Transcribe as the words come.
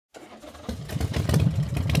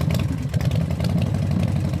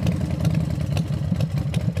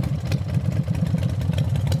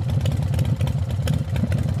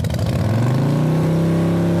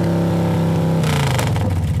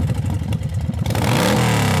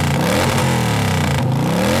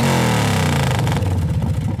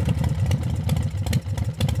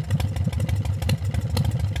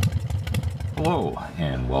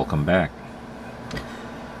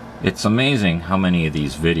It's amazing how many of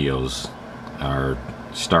these videos are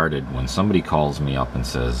started when somebody calls me up and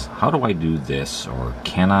says, how do I do this, or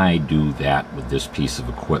can I do that with this piece of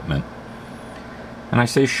equipment? And I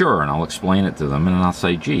say sure, and I'll explain it to them, and I'll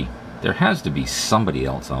say, gee, there has to be somebody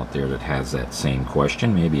else out there that has that same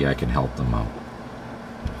question. Maybe I can help them out.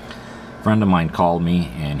 A friend of mine called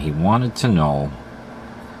me and he wanted to know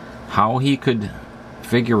how he could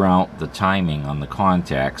figure out the timing on the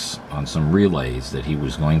contacts on some relays that he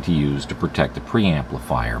was going to use to protect the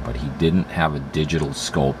preamplifier, but he didn't have a digital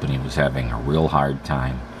scope and he was having a real hard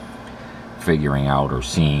time figuring out or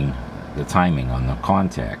seeing the timing on the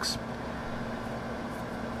contacts.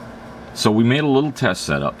 So we made a little test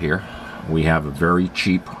setup here. We have a very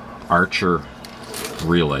cheap Archer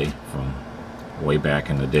relay from way back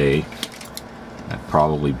in the day. I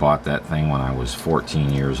probably bought that thing when I was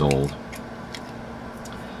 14 years old.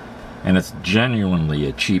 And it's genuinely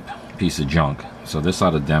a cheap piece of junk, so this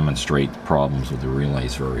ought to demonstrate the problems with the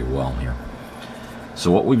relays very well here. So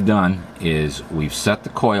what we've done is we've set the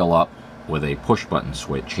coil up with a push button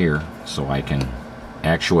switch here, so I can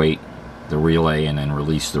actuate the relay and then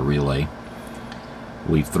release the relay.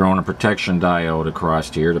 We've thrown a protection diode across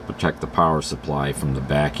here to protect the power supply from the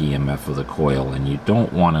back EMF of the coil, and you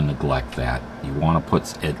don't want to neglect that. You want to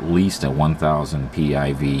put at least a 1000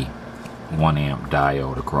 PIV 1 amp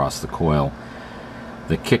diode across the coil.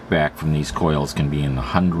 The kickback from these coils can be in the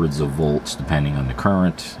hundreds of volts depending on the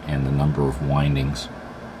current and the number of windings.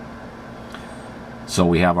 So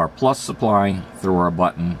we have our plus supply through our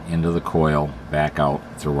button into the coil, back out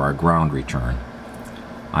through our ground return.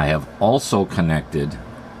 I have also connected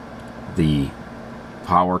the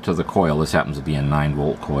power to the coil. This happens to be a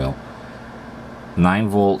 9-volt coil. 9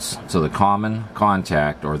 volts to the common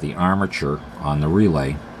contact or the armature on the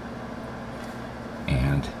relay.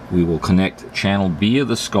 And we will connect channel B of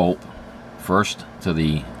the scope first to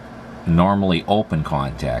the normally open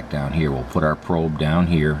contact down here. We'll put our probe down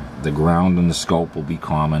here. The ground and the scope will be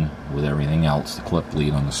common with everything else. The clip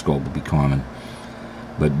lead on the scope will be common.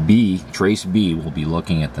 But B, trace B, will be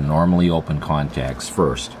looking at the normally open contacts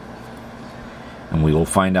first. And we will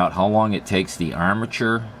find out how long it takes the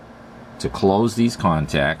armature to close these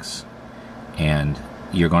contacts, and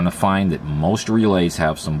you're going to find that most relays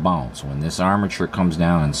have some bounce. When this armature comes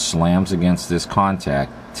down and slams against this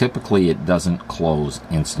contact, typically it doesn't close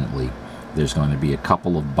instantly. There's going to be a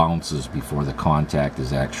couple of bounces before the contact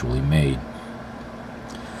is actually made.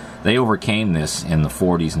 They overcame this in the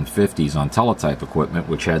 40s and 50s on teletype equipment,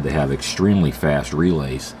 which had to have extremely fast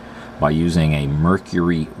relays, by using a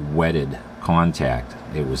mercury wetted contact.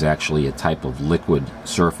 It was actually a type of liquid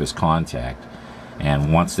surface contact,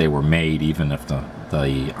 and once they were made, even if the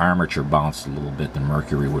armature bounced a little bit, the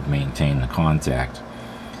mercury would maintain the contact.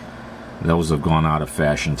 Those have gone out of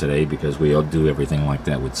fashion today because we do everything like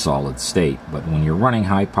that with solid state. But when you're running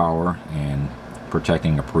high power and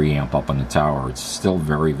protecting a preamp up on the tower, it's still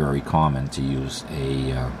very, very common to use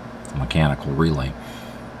a mechanical relay.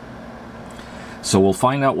 So we'll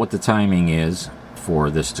find out what the timing is for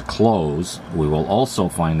this to close. We will also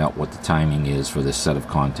find out what the timing is for this set of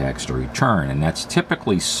contacts to return, and that's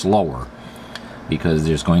typically slower because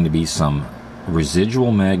there's going to be some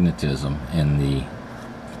residual magnetism in the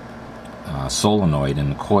solenoid in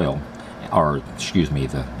the coil, or excuse me,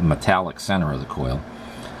 the metallic center of the coil,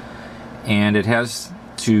 and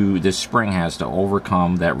this spring has to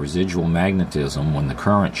overcome that residual magnetism when the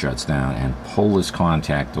current shuts down and pull this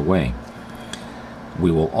contact away.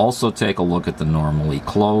 We will also take a look at the normally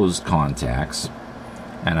closed contacts,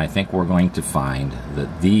 and I think we're going to find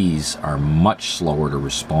that these are much slower to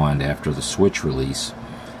respond after the switch release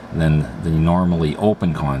than the normally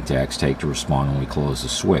open contacts take to respond when we close the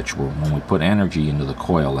switch. When we put energy into the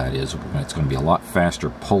coil, that is, it's going to be a lot faster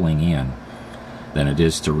pulling in than it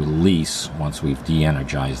is to release once we've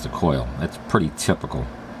de-energized the coil. That's pretty typical.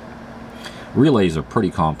 Relays are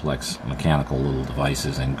pretty complex mechanical little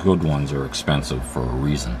devices, and good ones are expensive for a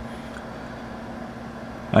reason.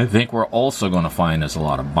 I think we're also going to find there's a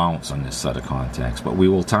lot of bounce on this set of contacts, but we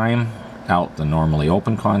will time out the normally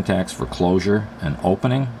open contacts for closure and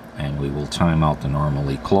opening, and we will time out the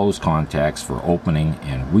normally closed contacts for opening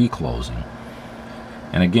and reclosing.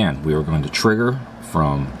 And again, we are going to trigger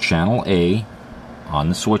from channel A on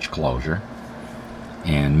the switch closure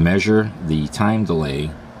and measure the time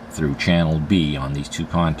delay through channel B on these two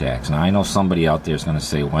contacts. Now I know somebody out there is going to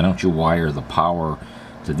say, why don't you wire the power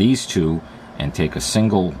to these two and take a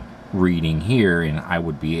single reading here, and I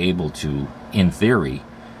would be able to, in theory,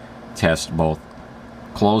 test both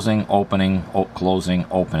closing, opening, closing,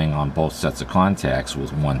 opening on both sets of contacts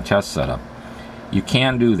with one test setup. You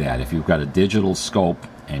can do that if you've got a digital scope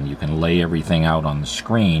and you can lay everything out on the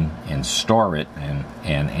screen and store it and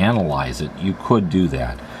analyze it, you could do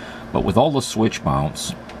that. But with all the switch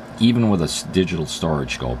mounts, even with a digital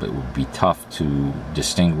storage scope, it would be tough to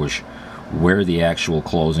distinguish where the actual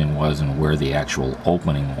closing was and where the actual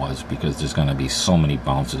opening was, because there's going to be so many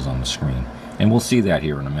bounces on the screen. And we'll see that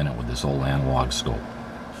here in a minute with this old analog scope.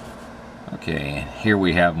 Okay, here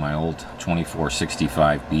we have my old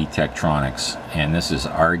 2465B Tektronix, and this is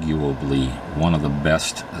arguably one of the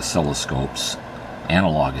best oscilloscopes,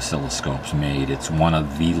 analog oscilloscopes made. It's one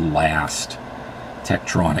of the last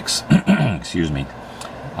Tektronix, excuse me,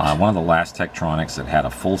 one of the last Tektronix that had a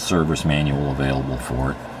full service manual available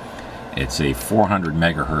for it. It's a 400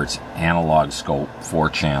 megahertz analog scope,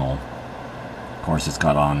 4-channel. Of course, it's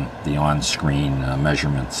got the on-screen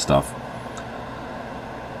measurement stuff.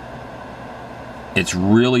 It's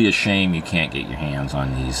really a shame you can't get your hands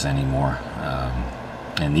on these anymore,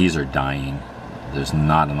 and these are dying. There's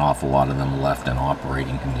not an awful lot of them left in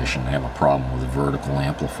operating condition. They have a problem with a vertical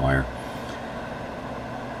amplifier,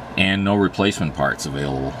 and no replacement parts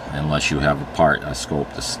available unless you have a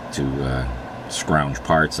scope to scrounge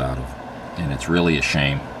parts out of. And it's really a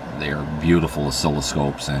shame. They are beautiful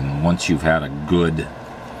oscilloscopes, and once you've had a good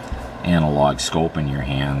analog scope in your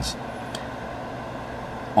hands,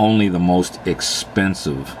 only the most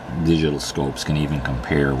expensive digital scopes can even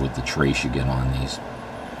compare with the trace you get on these.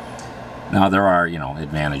 Now, there are,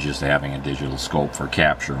 advantages to having a digital scope for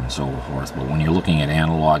capture and so forth, but when you're looking at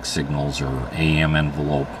analog signals or AM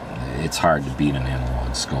envelope, it's hard to beat an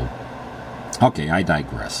analog scope. Okay, I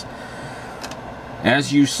digress.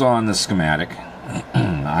 As you saw in the schematic,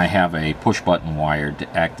 I have a push button wired to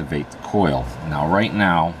activate the coil. Now, right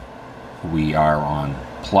now, we are on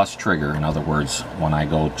plus trigger. In other words, when I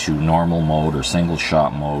go to normal mode or single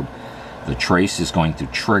shot mode, the trace is going to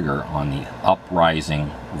trigger on the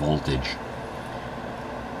uprising voltage.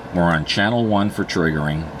 We're on channel 1 for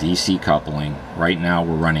triggering, DC coupling. Right now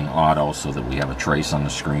we're running auto so that we have a trace on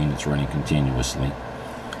the screen that's running continuously.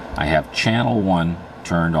 I have channel 1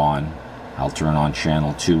 turned on. I'll turn on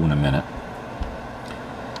channel 2 in a minute.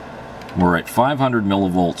 We're at 500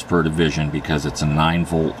 millivolts per division because it's a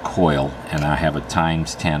 9-volt coil, and I have a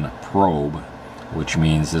 ×10 probe, which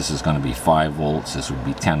means this is going to be 5 volts, this would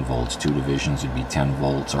be 10 volts, 2 divisions would be 10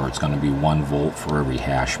 volts, or it's going to be 1 volt for every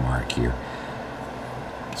hash mark here.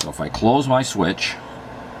 So if I close my switch,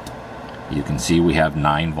 you can see we have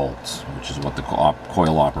 9 volts, which is what the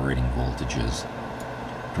coil operating voltage is.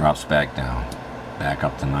 Drops back down, back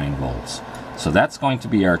up to 9 volts. So that's going to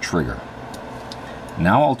be our trigger.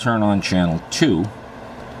 Now I'll turn on channel 2,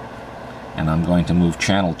 and I'm going to move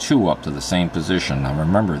channel 2 up to the same position. Now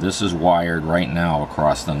remember, this is wired right now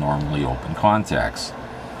across the normally open contacts.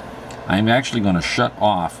 I'm actually going to shut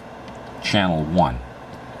off channel 1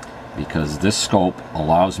 because this scope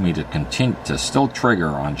allows me to continue to still trigger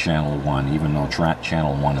on channel 1 even though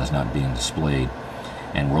channel 1 is not being displayed.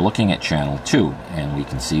 And we're looking at channel 2, and we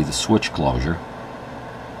can see the switch closure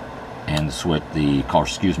and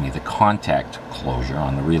the contact closure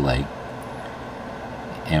on the relay.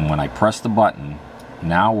 And when I press the button,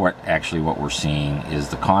 now what we're seeing is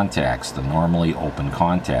the contacts, the normally open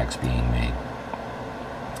contacts being made.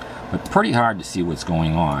 But pretty hard to see what's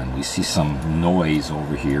going on. We see some noise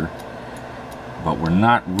over here, but we're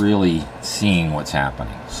not really seeing what's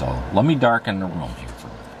happening. So let me darken the room here for a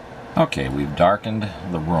minute. Okay, we've darkened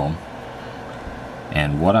the room,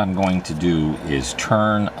 and what I'm going to do is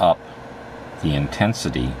turn up the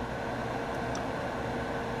intensity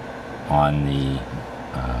on the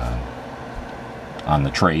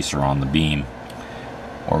trace or on the beam.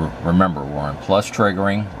 Or remember, we're on plus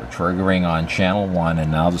triggering, we're triggering on channel 1,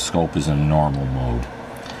 and now the scope is in normal mode.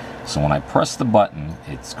 So when I press the button,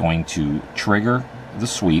 it's going to trigger the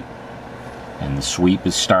sweep, and the sweep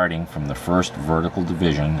is starting from the first vertical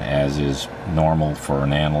division, as is normal for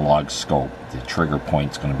an analog scope. The trigger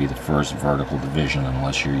point is going to be the first vertical division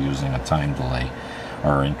unless you're using a time delay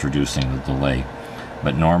or introducing the delay.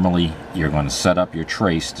 But normally you're going to set up your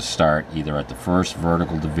trace to start either at the first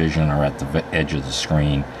vertical division or at the edge of the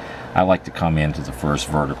screen. I like to come into the first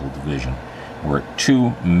vertical division. We're at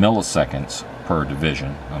 2 milliseconds per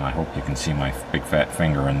division, and I hope you can see my big fat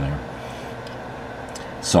finger in there.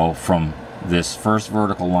 So from this first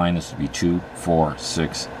vertical line is to be 2, 4,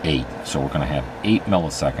 6, 8. So we're going to have 8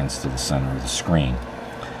 milliseconds to the center of the screen.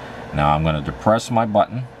 Now I'm going to depress my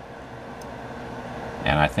button,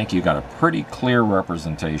 and I think you got a pretty clear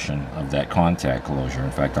representation of that contact closure. In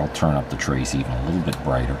fact, I'll turn up the trace even a little bit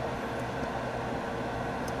brighter.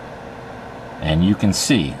 And you can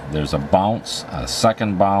see there's a bounce, a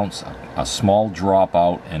second bounce, a small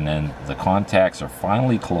dropout, and then the contacts are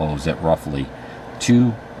finally closed at roughly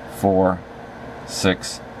 2, 4,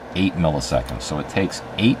 6, 8 milliseconds. So it takes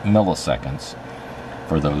 8 milliseconds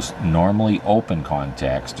for those normally open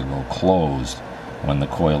contacts to go closed when the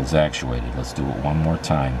coil is actuated. Let's do it one more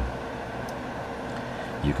time.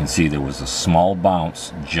 You can see there was a small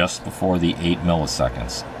bounce just before the 8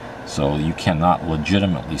 milliseconds. So you cannot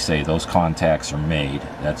legitimately say those contacts are made.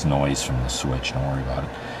 That's noise from the switch, don't worry about it.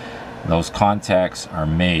 Those contacts are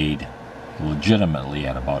made legitimately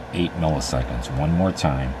at about 8 milliseconds. One more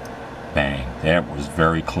time. Bang. That was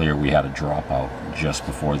very clear. We had a dropout just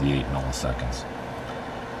before the 8 milliseconds.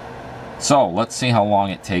 So let's see how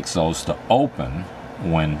long it takes those to open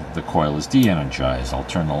when the coil is de-energized. I'll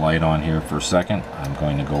turn the light on here for a second. I'm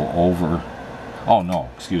going to go over... Oh no,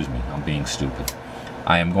 excuse me, I'm being stupid.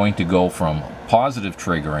 I am going to go from positive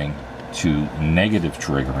triggering to negative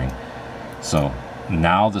triggering. So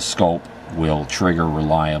now the scope will trigger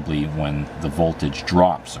reliably when the voltage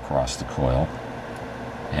drops across the coil.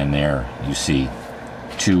 And there you see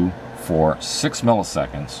 2, 4, 6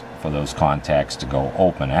 milliseconds for those contacts to go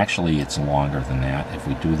open. Actually, it's longer than that. If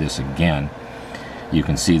we do this again, you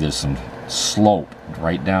can see there's some slope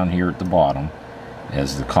right down here at the bottom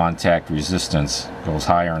as the contact resistance goes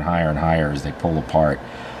higher and higher and higher as they pull apart.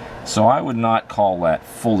 So I would not call that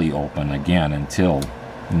fully open again until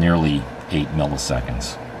nearly 8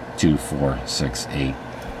 milliseconds. 2, 4, 6, 8.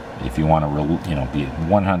 If you want to, be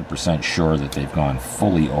 100% sure that they've gone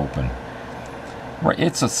fully open. Right,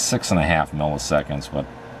 it's a 6.5 milliseconds, but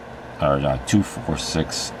or 2, 4,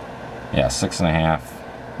 6. Yeah, 6.5.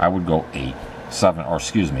 I would go 8, 7, or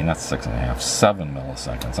excuse me, not 6.5, 7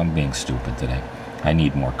 milliseconds. I'm being stupid today. I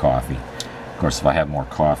need more coffee. Of course, if I have more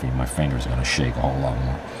coffee, my finger's going to shake a whole lot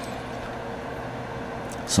more.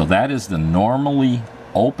 So that is the normally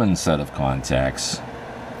open set of contacts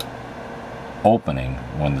opening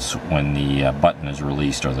when the button is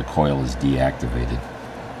released or the coil is deactivated.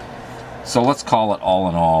 So let's call it all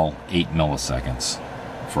in all 8 milliseconds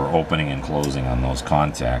for opening and closing on those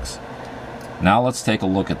contacts. Now let's take a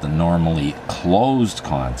look at the normally closed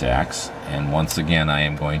contacts, and once again I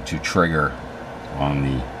am going to trigger on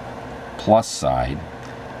the plus side.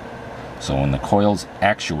 So when the coil's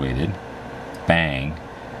actuated, bang,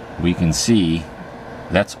 we can see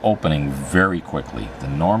that's opening very quickly. The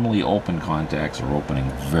normally open contacts are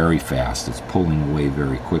opening very fast. It's pulling away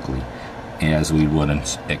very quickly, as we would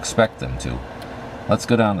expect them to. Let's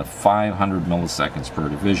go down to 500 milliseconds per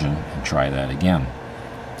division and try that again.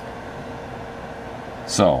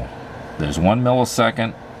 So there's 1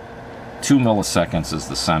 millisecond, 2 milliseconds is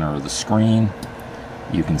the center of the screen.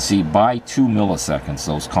 You can see by 2 milliseconds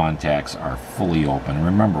those contacts are fully open.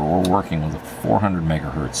 Remember, we're working with a 400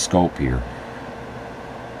 megahertz scope here.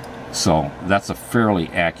 So that's a fairly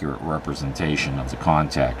accurate representation of the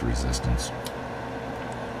contact resistance.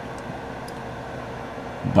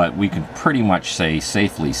 But we can pretty much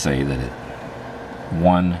safely say that at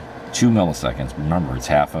 1, 2 milliseconds, remember it's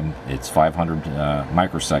it's 500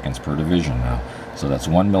 microseconds per division now. So that's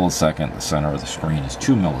 1 millisecond, the center of the screen is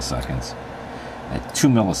 2 milliseconds. At 2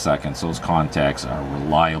 milliseconds, those contacts are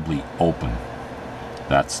reliably open.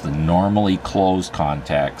 That's the normally closed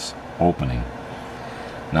contacts opening.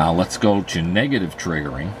 Now let's go to negative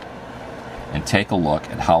triggering and take a look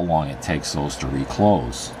at how long it takes those to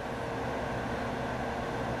reclose.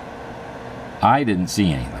 I didn't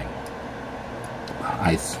see anything.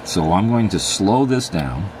 So I'm going to slow this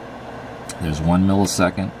down. There's 1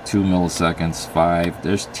 millisecond, 2 milliseconds, 5,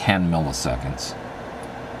 there's 10 milliseconds.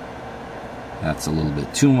 That's a little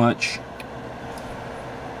bit too much.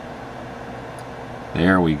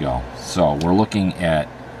 There we go. So we're looking at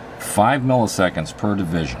 5 milliseconds per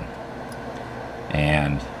division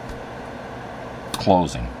and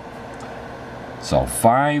closing. So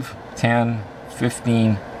 5, 10,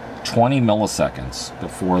 15, 20 milliseconds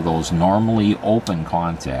before those normally open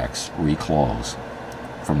contacts reclose.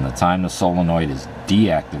 From the time the solenoid is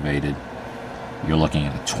deactivated, you're looking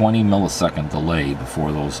at a 20 millisecond delay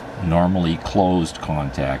before those normally closed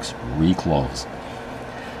contacts reclose.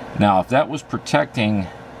 Now, if that was protecting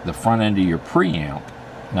the front end of your preamp,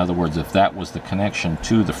 in other words, if that was the connection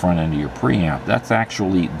to the front end of your preamp, that's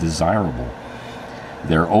actually desirable.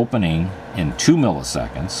 They're opening in 2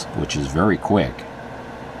 milliseconds, which is very quick,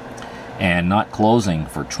 and not closing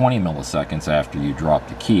for 20 milliseconds after you drop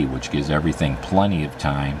the key, which gives everything plenty of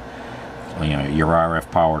time, your RF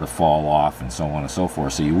power to fall off and so on and so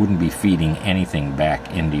forth, so you wouldn't be feeding anything back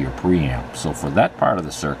into your preamp. So for that part of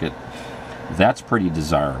the circuit, that's pretty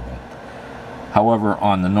desirable. However,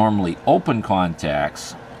 on the normally open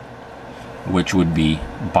contacts, which would be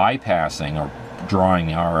bypassing or drawing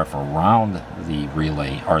the RF around the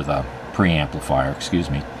relay, or the preamplifier, excuse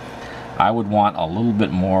me, I would want a little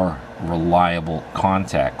bit more reliable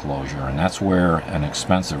contact closure, and that's where an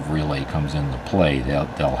expensive relay comes into play.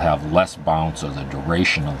 They'll have less bounce, or the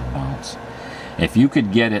duration of the bounce. If you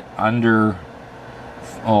could get it under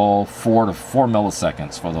 4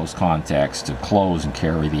 milliseconds for those contacts to close and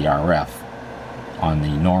carry the RF on the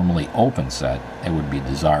normally open set, it would be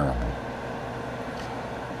desirable.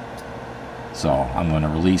 So I'm going to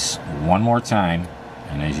release one more time,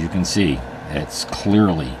 and as you can see, it's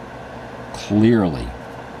clearly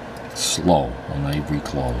slow when they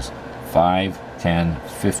reclose. 5, 10,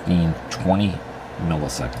 15, 20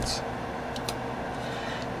 milliseconds.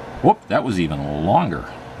 Whoop, that was even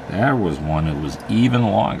longer. There was one that was even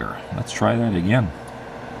longer. Let's try that again.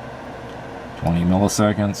 20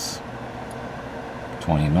 milliseconds.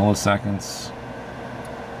 20 milliseconds.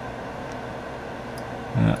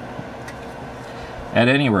 Yeah. At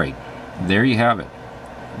any rate, there you have it.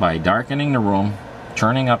 By darkening the room,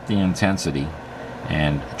 turning up the intensity,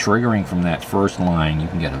 and triggering from that first line, you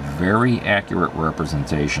can get a very accurate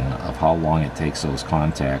representation of how long it takes those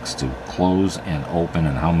contacts to close and open,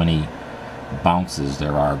 and how many bounces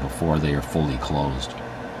there are before they are fully closed.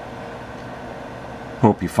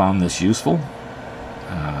 Hope you found this useful.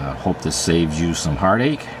 Hope this saves you some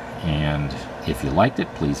heartache, and if you liked it,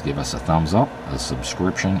 please give us a thumbs up. A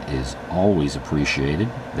subscription is always appreciated.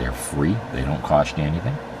 They're free, they don't cost you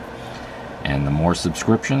anything. And the more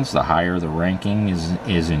subscriptions, the higher the ranking is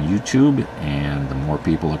in YouTube, and the more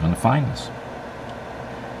people are going to find us.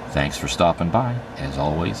 Thanks for stopping by. As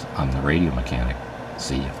always, I'm the Radio Mechanic.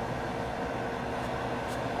 See you.